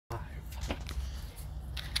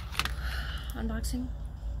unboxing?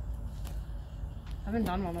 I haven't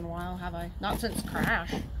done one in a while, have I? Not since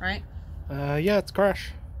Crash, right? Yeah, it's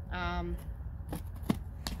Crash. Well,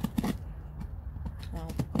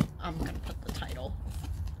 I'm gonna put the title.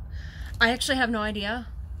 I actually have no idea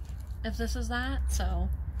if this is that, so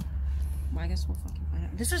I guess we'll fucking find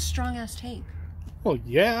out. This is strong-ass tape. Well,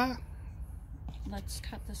 yeah. Let's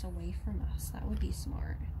cut this away from us. That would be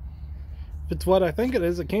smart. It's what I think it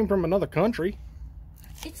is. It came from another country.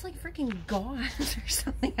 It's like freaking gauze or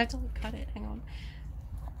something. I have to like, cut it. Hang on.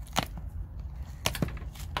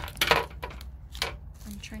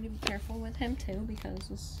 I'm trying to be careful with him too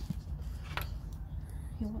because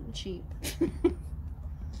he wasn't cheap.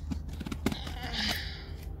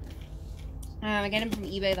 I get him from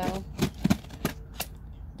eBay though.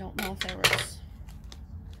 Don't know if there was.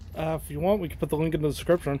 If you want, we can put the link in the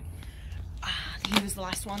description. He was the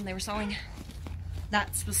last one they were selling.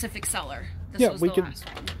 That specific seller. This Yeah, was we the could. last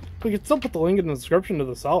one. We could still put the link in the description to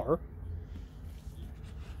the seller.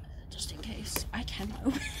 Just in case. I can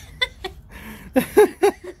open.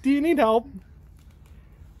 Do you need help?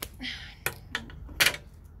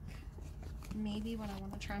 Maybe, but I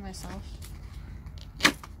want to try myself.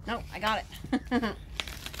 No, I got it.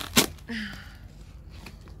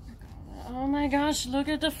 Oh my gosh, look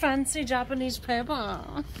at the fancy Japanese paper.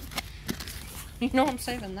 You know I'm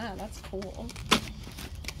saving that. That's cool.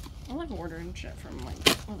 I like ordering shit from like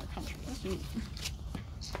other countries. That's neat.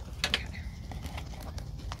 Okay.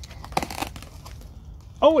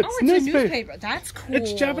 Oh, it's a newspaper. newspaper. That's cool.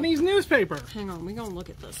 It's Japanese newspaper. Hang on, we're gonna look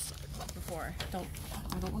at this before.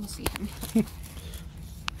 I don't want to see him.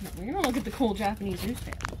 No, we're gonna look at the cool Japanese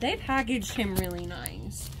newspaper. They packaged him really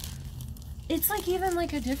nice. It's like even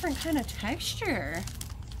like a different kind of texture.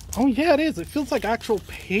 Oh yeah, it is. It feels like actual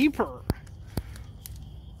paper.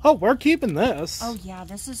 Oh, we're keeping this. Oh yeah,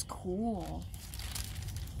 this is cool.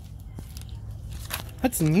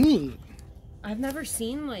 That's neat. I've never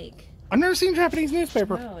seen like... I've never seen Japanese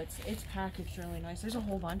newspaper. No, it's packaged really nice. There's a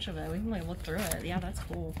whole bunch of it. We can like look through it. Yeah, that's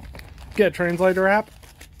cool. Get a translator app.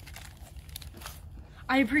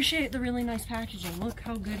 I appreciate the really nice packaging. Look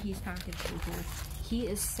how good he's packaged in here. He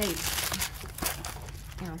is safe.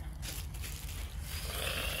 Yeah.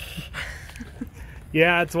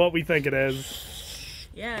 Yeah, it's what we think it is.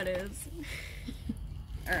 Yeah, it is.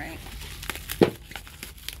 Alright.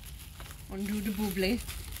 Undo the booble.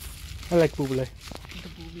 I like Booble. The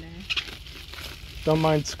booble. Don't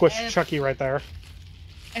mind Squish Chucky right there.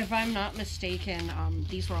 If I'm not mistaken,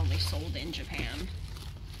 these were only sold in Japan.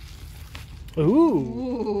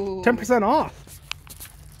 Ooh. 10% off.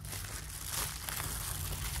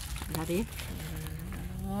 Ready?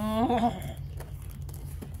 Oh.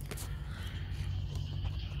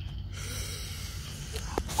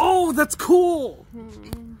 Oh, that's cool.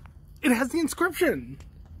 It has the inscription.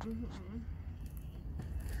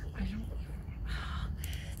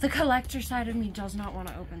 The collector side of me does not want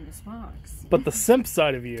to open this box. But the simp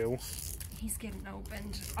side of you. He's getting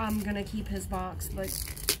opened. I'm gonna keep his box, but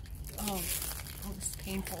oh, this is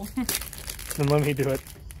painful. Then let me do it.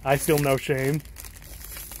 I feel no shame.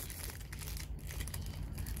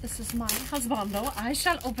 This is my husbando. I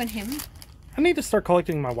shall open him. I need to start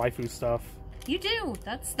collecting my waifu stuff. You do.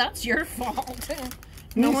 That's your fault.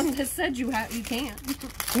 No one has said you can't.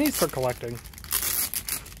 I need to start collecting.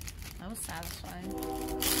 That was satisfying.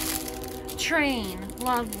 Train,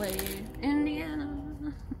 lovely, Indiana.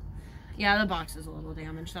 Yeah, the box is a little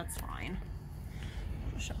damaged. That's fine.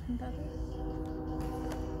 Show him better.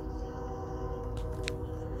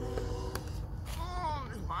 Oh,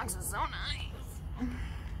 this box is so nice.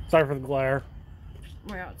 Sorry for the glare.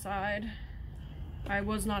 We're outside. I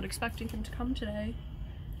was not expecting him to come today.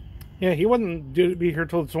 Yeah, he wasn't due to be here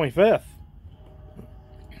till the 25th.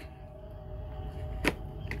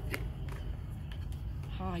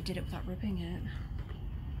 Oh, I did it without ripping it.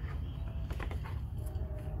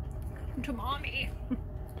 To mommy.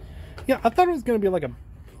 Yeah, I thought it was going to be like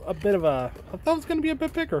a bit of a... I thought it was going to be a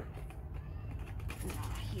bit bigger. Nah,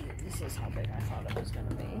 this is how big I thought it was going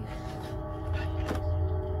to be.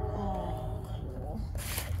 Oh, cool.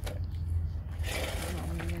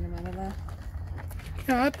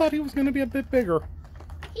 Yeah, I thought he was going to be a bit bigger.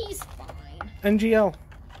 He's fine. NGL.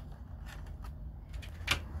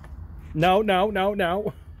 No, no, no,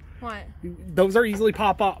 no. What? Those are easily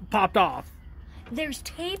popped off. There's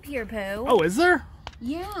tape here, Pooh. Oh, is there?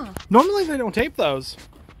 Yeah. Normally they don't tape those.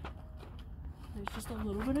 There's just a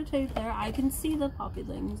little bit of tape there. I can see the poppy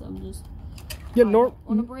things. I'm just... Yeah, I don't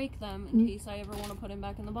want to break them in case I ever want to put him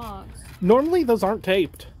back in the box. Normally those aren't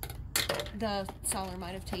taped. The seller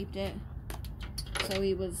might have taped it. So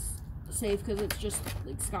he was safe because it's just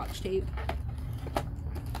like scotch tape.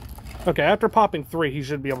 Okay, after popping 3, he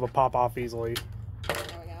should be able to pop off easily. There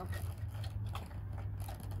we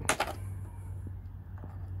go.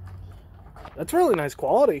 That's really nice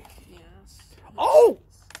quality. Yes. Oh!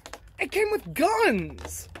 It came with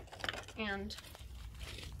guns! And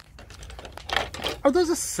Are those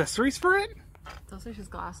accessories for it? those are his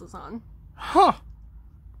glasses on. Huh.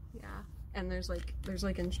 Yeah. And there's like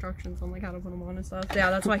instructions on like how to put them on and stuff.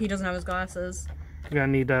 Yeah, that's why he doesn't have his glasses. You're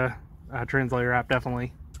gonna need a translator app,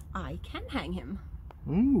 definitely. I can hang him.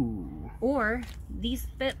 Ooh. Or these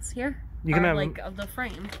bits here You can are have like of the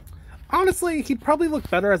frame. Honestly, he'd probably look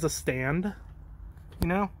better as a stand. You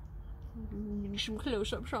know? Give me some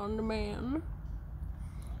close-ups on the man.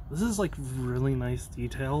 This is like really nice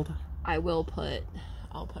detailed. I'll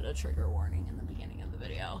put a trigger warning in the beginning of the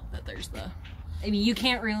video that there's the. I mean, you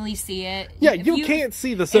can't really see it. Yeah, you can't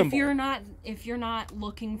see the symbol. If you're not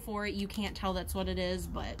looking for it, you can't tell that's what it is.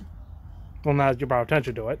 But well, now that you brought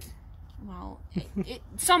attention to it. well,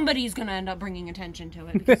 somebody's gonna end up bringing attention to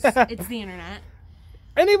it because it's the internet.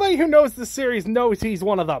 Anybody who knows this series knows he's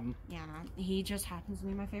one of them. Yeah, he just happens to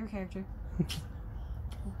be my favorite character. I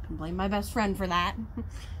can blame my best friend for that.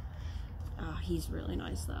 Oh, he's really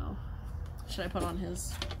nice though. Should I put on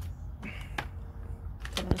his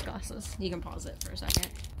glasses? You can pause it for a second.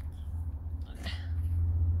 Okay.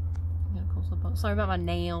 Sorry about my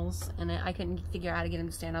nails, and I couldn't figure out how to get him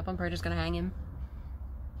to stand up. I'm probably just gonna hang him.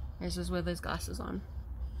 This is with his glasses on.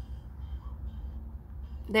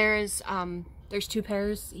 There's 2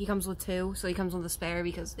 pairs. He comes with 2, so he comes with a spare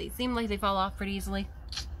because they seem like they fall off pretty easily.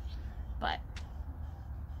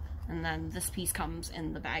 And then this piece comes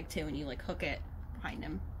in the bag too, and you like hook it behind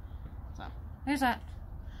him. So there's that.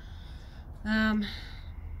 I'm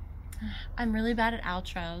really bad at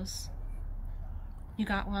outros. You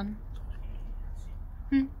got one?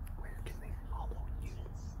 Where can they follow you?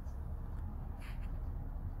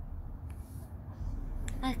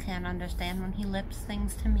 I can't understand when he lips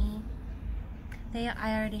things to me.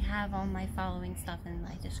 I already have all my following stuff in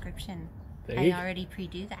my description. I already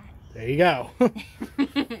pre-do that. There you go.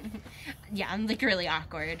 Yeah, I'm like really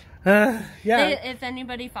awkward. Yeah. If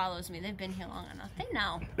anybody follows me, they've been here long enough. They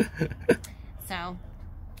know. So,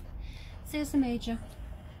 there's the major.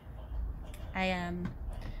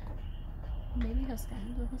 Maybe he'll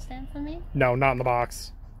stand. Will he stand for me? No, not in the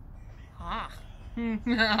box. Ah.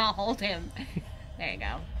 I'll hold him. There you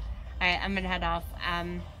go. Alright, I'm gonna head off.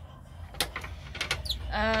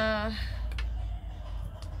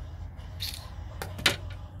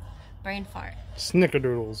 Brain fart.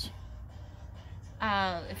 Snickerdoodles.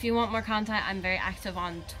 If you want more content, I'm very active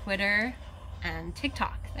on Twitter and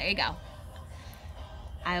TikTok. There you go.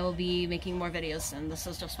 I will be making more videos soon. This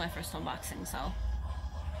is just my first unboxing, so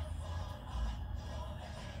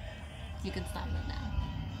you can stop it now.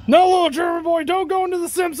 No, little German boy, don't go into the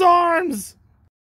Simps' arms!